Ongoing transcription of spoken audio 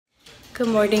Good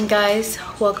morning, guys.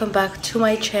 Welcome back to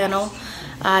my channel.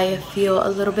 I feel a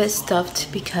little bit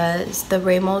stuffed because the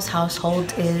Ramos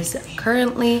household is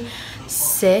currently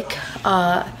sick.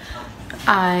 I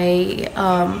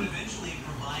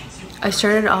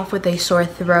started off with a sore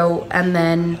throat, and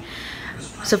then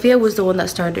Sophia was the one that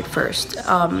started first.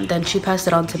 Then she passed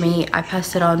it on to me. I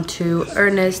passed it on to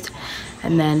Ernest,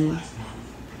 and then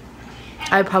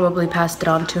I probably passed it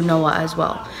on to Noah as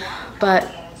well. But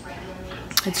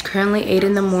it's currently 8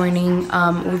 in the morning.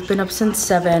 We've been up since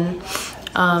 7.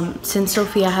 Since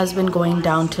Sophia has been going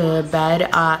down to bed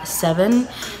at 7,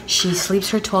 she sleeps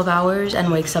for 12 hours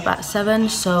and wakes up at 7.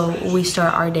 So we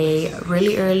start our day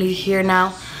really early here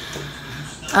now.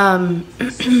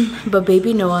 But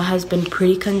baby Noah has been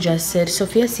pretty congested.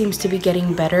 Sophia seems to be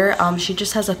getting better. She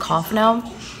just has a cough now.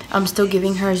 I'm still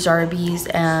giving her Zarbees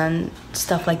and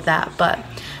stuff like that, but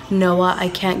Noah, I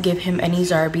can't give him any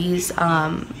Zarbees.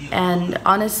 And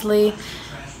honestly,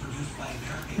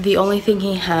 the only thing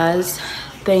he has,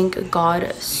 thank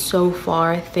God so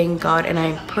far, thank God, and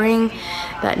I'm praying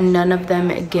that none of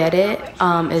them get it,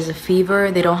 is a fever.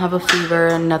 They don't have a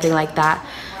fever, nothing like that.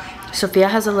 Sophia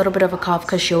has a little bit of a cough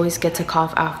because she always gets a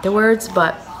cough afterwards,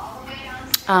 but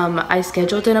I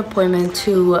scheduled an appointment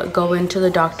to go into the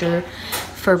doctor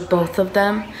for both of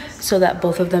them so that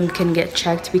both of them can get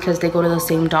checked because they go to the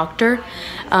same doctor.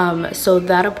 So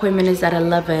that appointment is at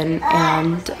 11,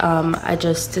 and I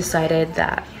just decided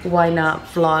that why not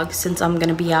vlog since I'm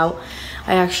gonna be out.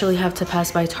 I actually have to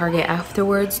pass by Target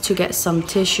afterwards to get some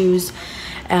tissues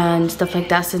and stuff like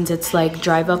that since it's like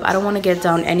drive up. I don't want to get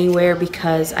down anywhere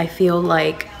because I feel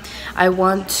like I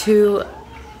want to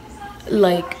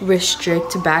like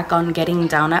restrict back on getting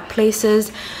down at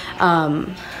places.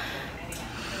 I'm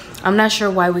not sure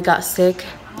why we got sick.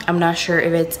 I'm not sure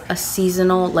if it's a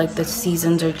seasonal, like the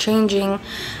seasons are changing.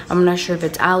 I'm not sure if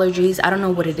it's allergies. I don't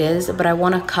know what it is, but I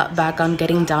want to cut back on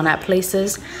getting down at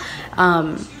places.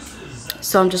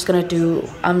 So I'm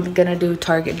gonna do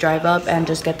Target drive up and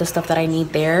just get the stuff that I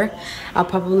need there. I'll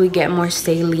probably get more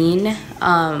saline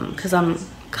because I'm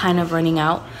kind of running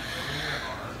out.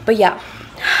 But yeah,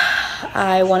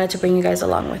 I wanted to bring you guys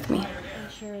along with me. I'm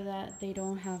sure that they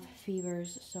don't have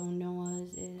fevers, so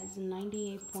Noah's is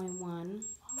 98.1.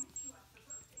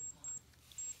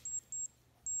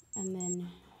 And then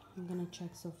I'm gonna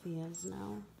check Sophia's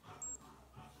now.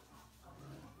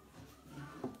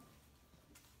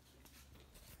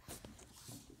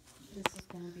 This is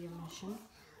gonna be a mission.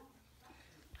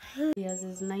 Sophia's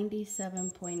is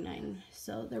 97.9,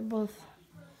 so they're both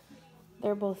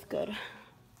good.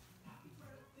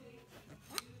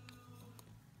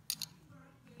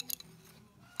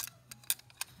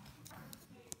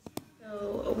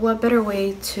 So what better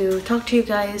way to talk to you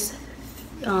guys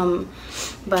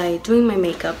by doing my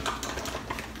makeup.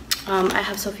 I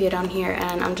have Sophia down here,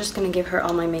 and I'm just gonna give her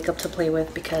all my makeup to play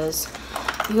with because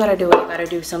you gotta do what you gotta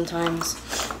do sometimes.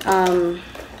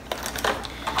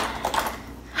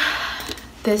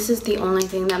 This is the only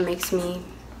thing that makes me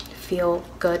feel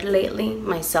good lately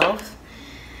myself.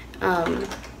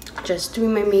 Just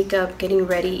doing my makeup, getting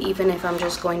ready, even if I'm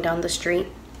just going down the street.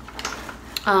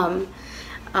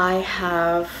 I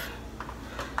have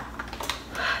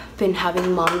been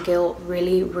having mom guilt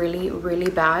really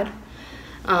bad.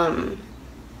 I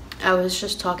was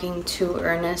just talking to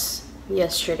Ernest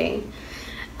yesterday.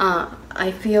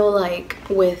 I feel like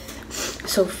with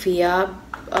Sophia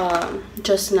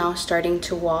just now starting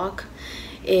to walk,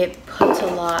 it puts a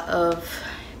lot of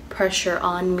pressure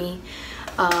on me,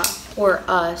 or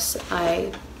us,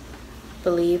 I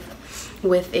believe,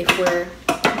 with if we're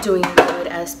doing good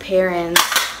as parents,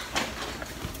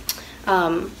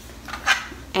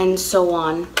 and so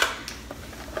on.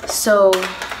 So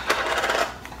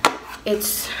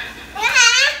it's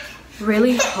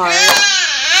really hard.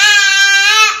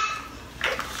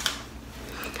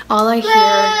 All I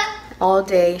hear all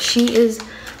day, she is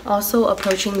also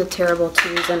approaching the terrible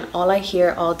twos, and all I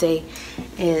hear all day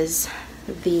is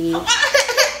the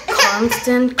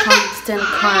constant crying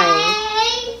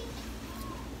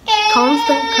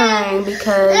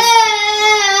because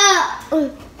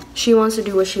she wants to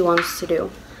do what she wants to do,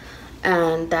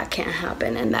 and that can't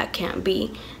happen and that can't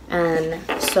be. And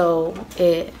so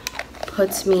it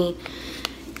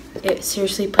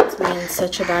seriously puts me in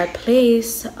such a bad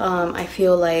place. I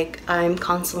feel like I'm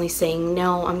constantly saying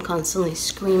no, I'm constantly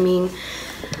screaming.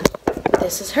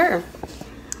 This is her,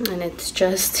 and it's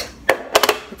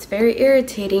very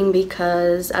irritating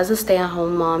because as a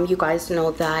stay-at-home mom, you guys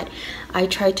know that I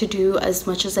try to do as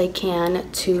much as I can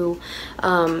to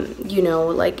you know,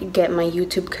 like get my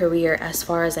YouTube career as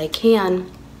far as I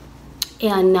can.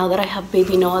 And now that I have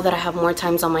baby Noah, that I have more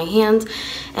times on my hands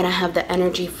and I have the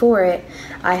energy for it,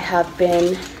 I have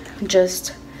been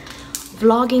just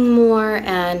vlogging more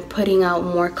and putting out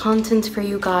more content for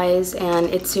you guys. And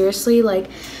it's seriously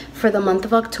like, for the month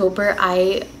of October,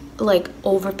 I like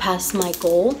overpassed my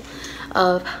goal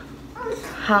of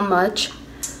how much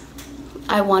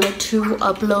I wanted to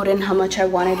upload and how much I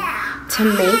wanted to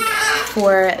make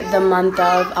for the month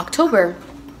of October.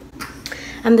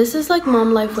 And this is like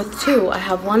mom life with two. I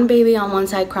have one baby on one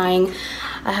side crying.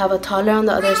 I have a toddler on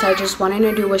the other side just wanting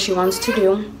to do what she wants to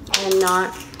do and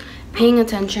not paying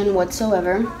attention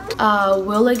whatsoever.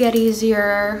 Will it get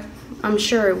easier? I'm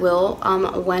sure it will.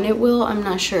 When it will, I'm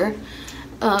not sure.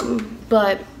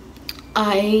 But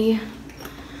I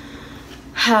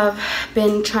have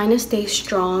been trying to stay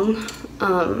strong.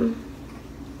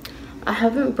 I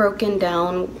haven't broken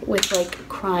down with like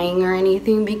crying or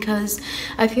anything because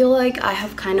I feel like I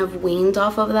have kind of weaned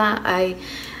off of that.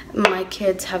 My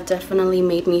kids have definitely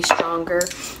made me stronger,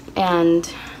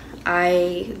 and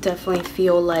I definitely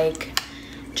feel like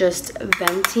just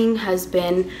venting has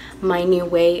been my new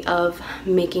way of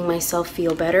making myself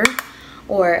feel better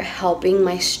or helping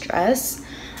my stress.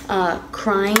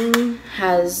 Crying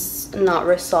has not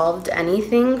resolved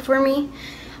anything for me,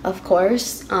 of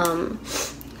course.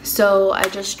 So I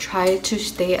just try to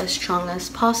stay as strong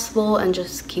as possible and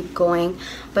just keep going.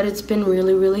 But it's been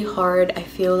really, really hard. I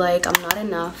feel like I'm not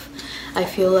enough. I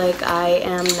feel like I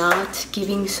am not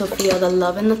giving Sophia the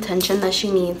love and attention that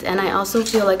she needs. And I also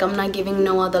feel like I'm not giving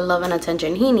Noah the love and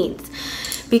attention he needs.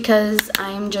 Because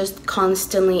I'm just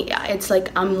constantly, it's like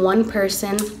I'm one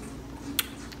person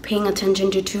paying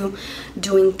attention to two,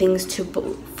 doing things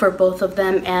for both of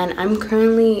them. And I'm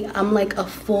like a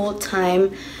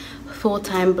full-time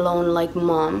blown like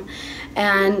mom.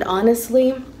 And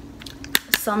honestly,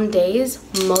 some days,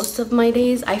 most of my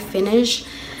days, I finish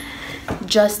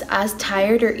just as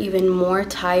tired or even more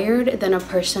tired than a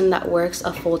person that works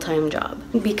a full-time job,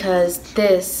 because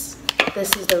this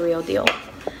is the real deal.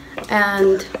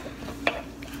 And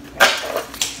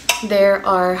there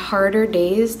are harder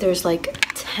days. There's like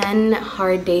 10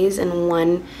 hard days and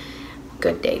 1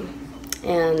 good day,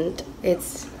 and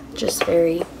it's just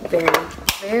very, very,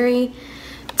 very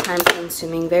time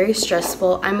consuming, very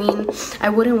stressful. I mean, I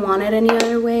wouldn't want it any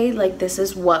other way. Like, this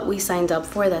is what we signed up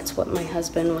for. That's what my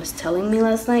husband was telling me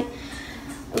last night.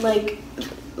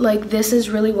 Like this is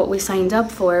really what we signed up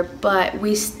for, but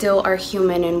we still are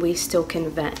human and we still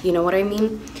can vent, you know what I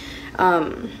mean?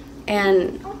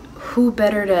 And who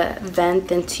better to vent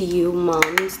than to you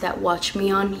moms that watch me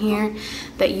on here,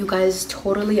 that you guys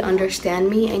totally understand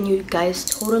me and you guys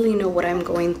totally know what I'm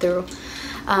going through.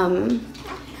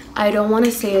 I don't want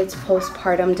to say it's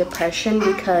postpartum depression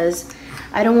because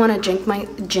I don't want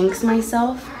to jinx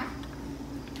myself,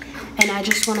 and I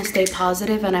just want to stay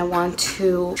positive, and I want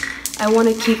to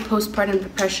keep postpartum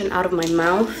depression out of my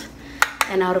mouth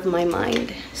and out of my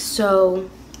mind. So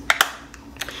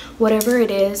whatever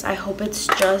it is, I hope it's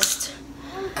just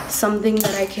something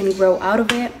that I can grow out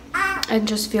of it and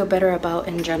just feel better about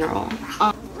in general.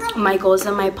 My goals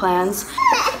and my plans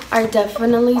are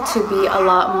definitely to be a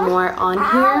lot more on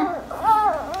here,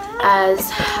 as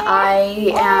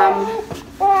I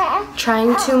am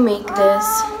trying to make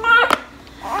this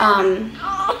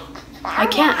I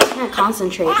can't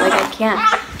concentrate, like I can't.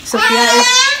 Sophia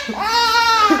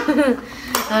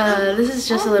is this is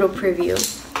just a little preview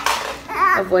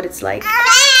of what it's like.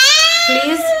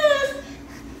 Please,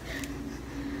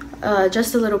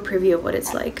 just a little preview of what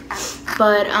it's like.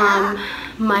 But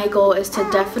my goal is to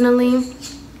definitely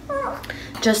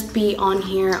just be on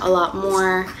here a lot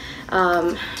more,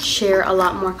 share a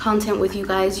lot more content with you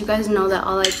guys. You guys know that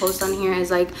all I post on here is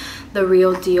like the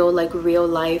real deal, like real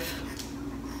life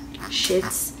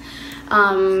shits,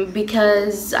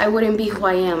 because I wouldn't be who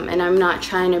I am, and I'm not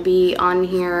trying to be on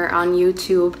here on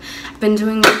YouTube. I've been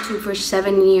doing YouTube for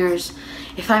 7 years.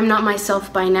 If I'm not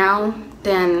myself by now,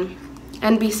 then,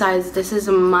 and besides, this is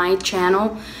my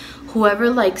channel. Whoever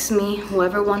likes me,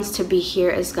 whoever wants to be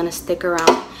here is gonna stick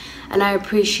around, and I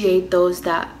appreciate those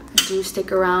that do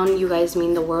stick around. You guys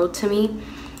mean the world to me.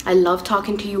 I love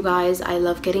talking to you guys. I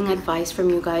love getting advice from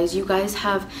you guys. You guys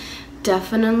have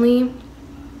definitely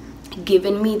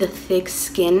given me the thick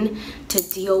skin to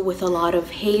deal with a lot of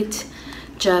hate,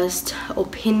 just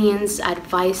opinions,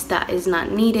 advice that is not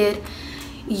needed.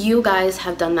 You guys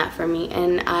have done that for me,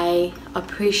 and I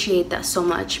appreciate that so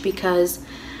much, because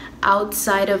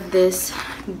outside of this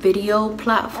video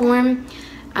platform,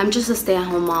 I'm just a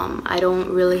stay-at-home mom. I don't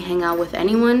really hang out with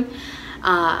anyone.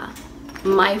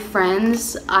 My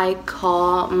friends, I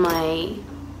call my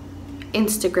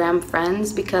Instagram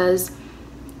friends, because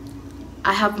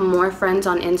I have more friends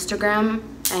on Instagram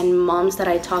and moms that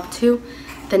I talk to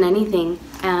than anything,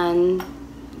 and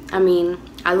I mean,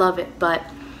 I love it. But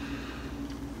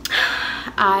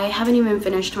I haven't even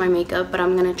finished my makeup, but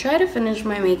I'm gonna try to finish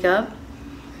my makeup.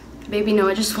 Baby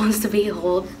Noah just wants to be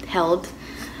held.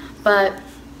 But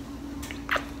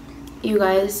you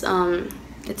guys,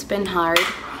 it's been hard,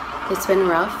 it's been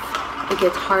rough, it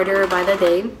gets harder by the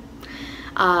day.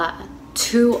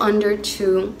 2 under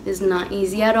 2 is not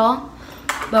easy at all,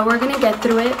 but we're gonna get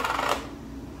through it,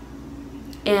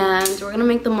 and we're gonna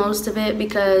make the most of it,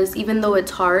 because even though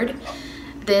it's hard,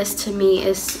 this to me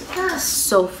is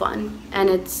so fun, and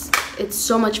it's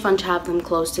so much fun to have them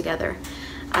close together.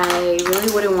 I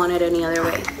really wouldn't want it any other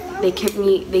way. They keep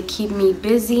me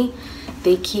busy,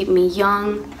 they keep me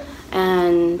young,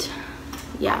 and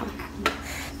yeah.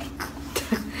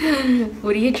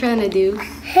 What are you trying to do?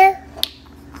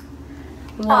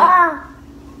 What?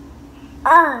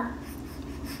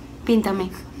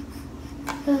 Píntame.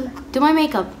 Do my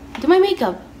makeup. Do my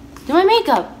makeup. Do my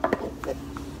makeup.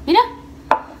 Mira.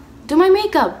 Do my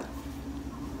makeup.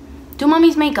 Do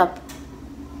mommy's makeup.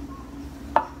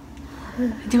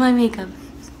 Do my makeup.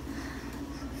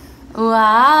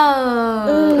 Wow.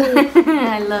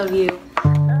 I love you.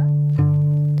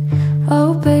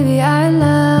 Oh baby, I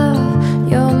love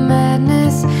your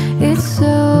madness. It's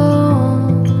so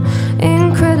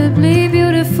incredibly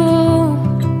beautiful.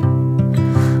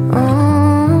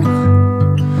 Oh,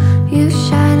 you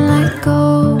shine like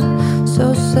gold,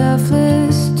 so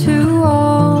selfless to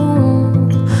all,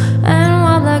 and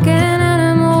wild like an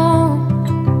animal.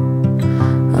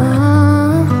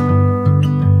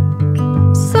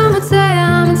 Some would say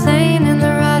I'm insane in the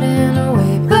right in a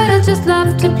way, but I just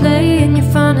love to play in your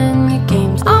fun and your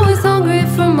games. Always hungry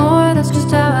for more, that's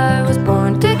just how I was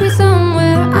born. Take me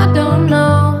somewhere I don't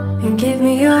know, and give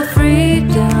me your freedom.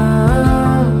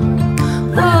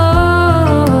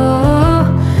 Whoa,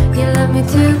 you let me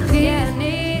to be. I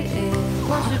need it.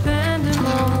 Once you're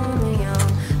pandemonium,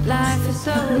 life is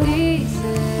so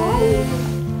easy.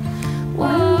 Whoa,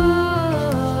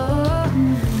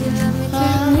 you let me to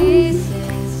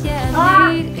pieces. Yeah, I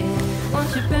need it.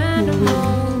 Once you're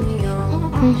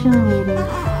pandemonium. Patient waiting.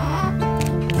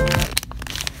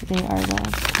 They are the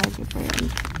target brand.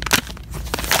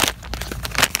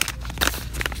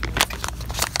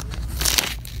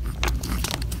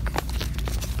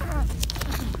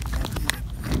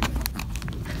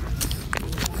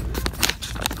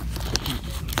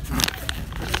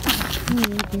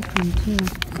 This one too.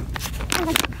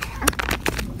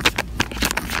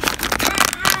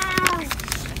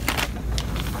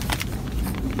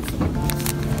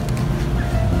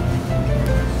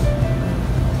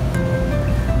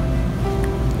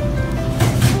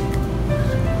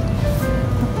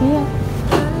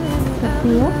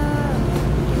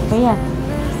 Sophia.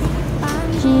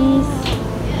 Cheese.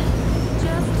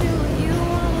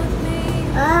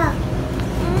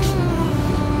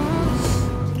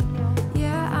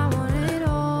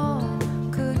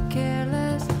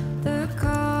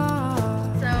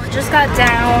 Just got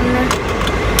down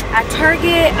at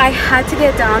Target. I had to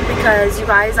get down because you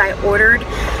guys, I ordered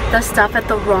the stuff at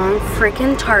the wrong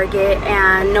freaking Target,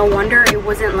 and no wonder it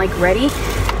wasn't like ready.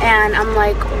 And I'm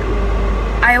like,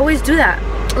 I always do that.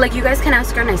 Like, you guys can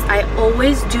ask Ernest, I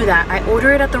always do that. I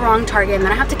order it at the wrong Target and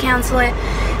then I have to cancel it.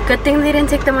 Good thing they didn't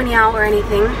take the money out or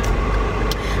anything.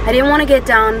 I didn't want to get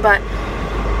down, but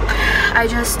I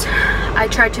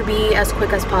tried to be as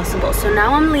quick as possible. So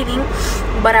now I'm leaving,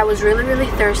 but I was really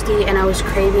thirsty and I was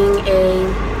craving a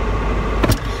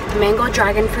mango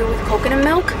dragon fruit with coconut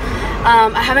milk.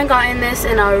 I haven't gotten this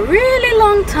in a really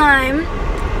long time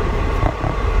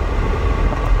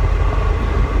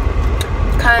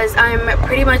because I'm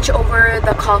pretty much over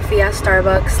the coffee at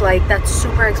Starbucks. Like, that's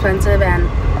super expensive and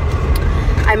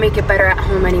I make it better at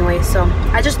home anyway. So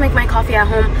I just make my coffee at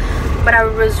home, but I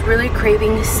was really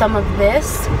craving some of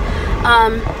this.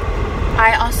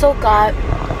 I also got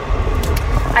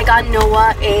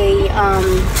Noah a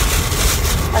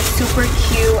super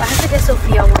cute, I have to get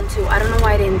Sophia one too. I don't know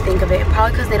why I didn't think of it,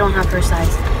 probably because they don't have her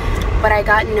size. But I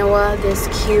got Noah this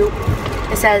cute,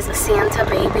 it says Santa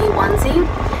baby onesie,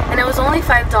 and it was only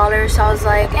 $5, so I was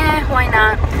like, why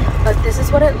not? But this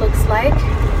is what it looks like.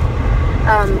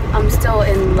 I'm still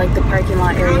in like the parking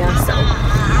lot area, so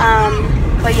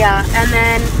but yeah. And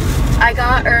then I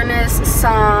got Ernest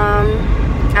some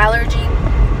allergy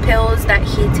pills that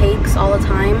he takes all the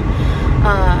time,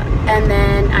 and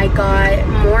then I got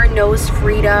more Nose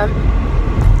Frida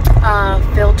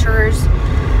filters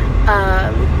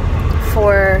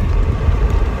for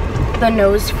the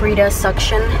Nose Frida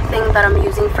suction thing that I'm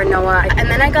using for Noah. And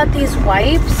then I got these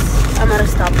wipes. I'm at a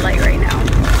stoplight right now.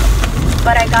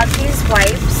 But I got these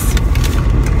wipes.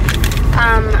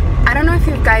 I don't know if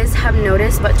you guys have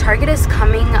noticed, but Target is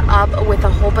coming up with a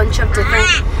whole bunch of different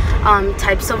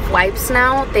types of wipes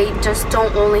now. They just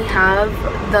don't only have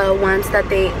the ones that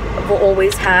they've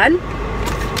always had.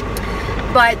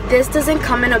 But this doesn't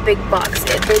come in a big box.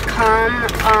 They come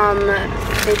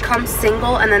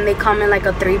single, and then they come in like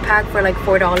a 3-pack for like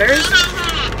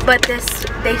 $4. But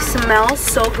they smell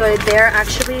so good. They're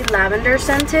actually lavender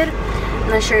scented. I'm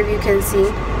not sure if you can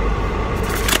see.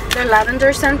 They're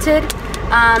lavender scented.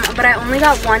 But I only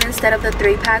got one instead of the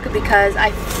 3-pack because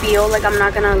I feel like I'm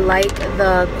not gonna like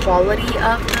the quality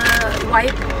of the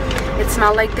wipe. It's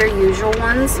not like their usual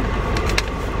ones.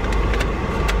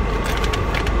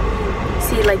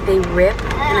 See, like they rip,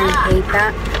 and I hate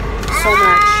that so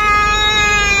much.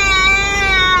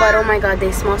 But oh my god,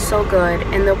 they smell so good,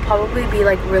 and they'll probably be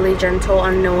like really gentle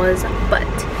on Noah's butt.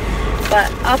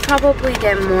 But I'll probably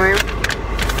get more.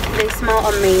 They smell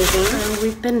amazing. So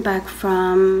we've been back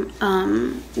from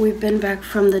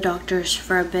the doctors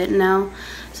for a bit now.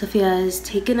 Sophia has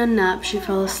taken a nap. She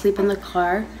fell asleep in the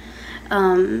car.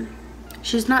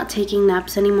 She's not taking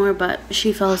naps anymore, but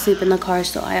she fell asleep in the car,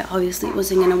 so I obviously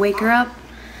wasn't gonna wake her up.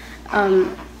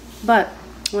 But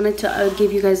I wanted to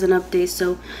give you guys an update.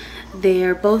 So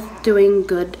they're both doing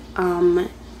good.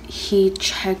 He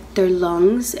checked their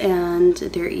lungs and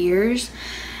their ears,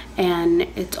 and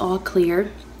it's all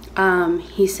clear.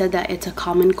 He said that it's a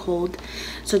common cold,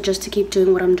 so just to keep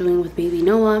doing what I'm doing with baby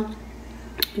Noah,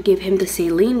 give him the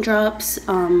saline drops,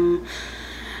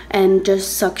 and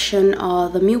just suction all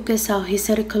the mucus out. He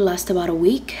said it could last about a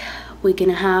week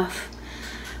and a half.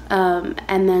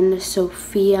 And then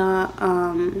Sophia,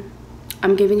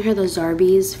 I'm giving her the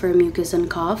Zarbees for mucus and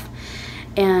cough,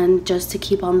 and just to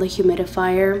keep on the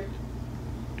humidifier.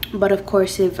 But of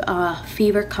course, if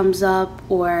fever comes up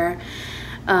or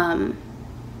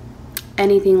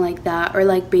anything like that, or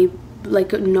like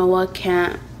Noah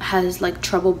has like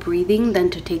trouble breathing, then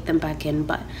to take them back in.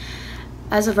 But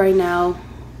as of right now,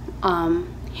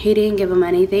 he didn't give him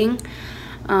anything,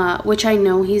 which I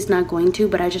know he's not going to,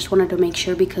 but I just wanted to make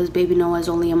sure because baby Noah is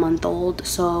only a month old,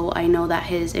 so I know that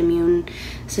his immune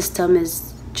system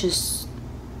is just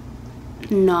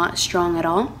not strong at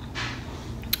all.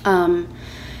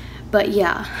 But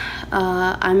yeah,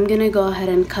 I'm gonna go ahead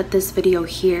and cut this video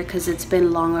here because it's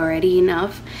been long already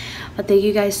enough. But thank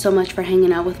you guys so much for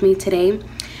hanging out with me today.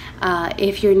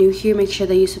 If you're new here, make sure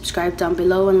that you subscribe down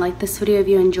below and like this video if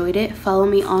you enjoyed it. Follow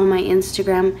me on my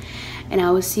Instagram, and I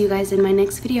will see you guys in my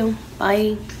next video.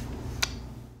 Bye.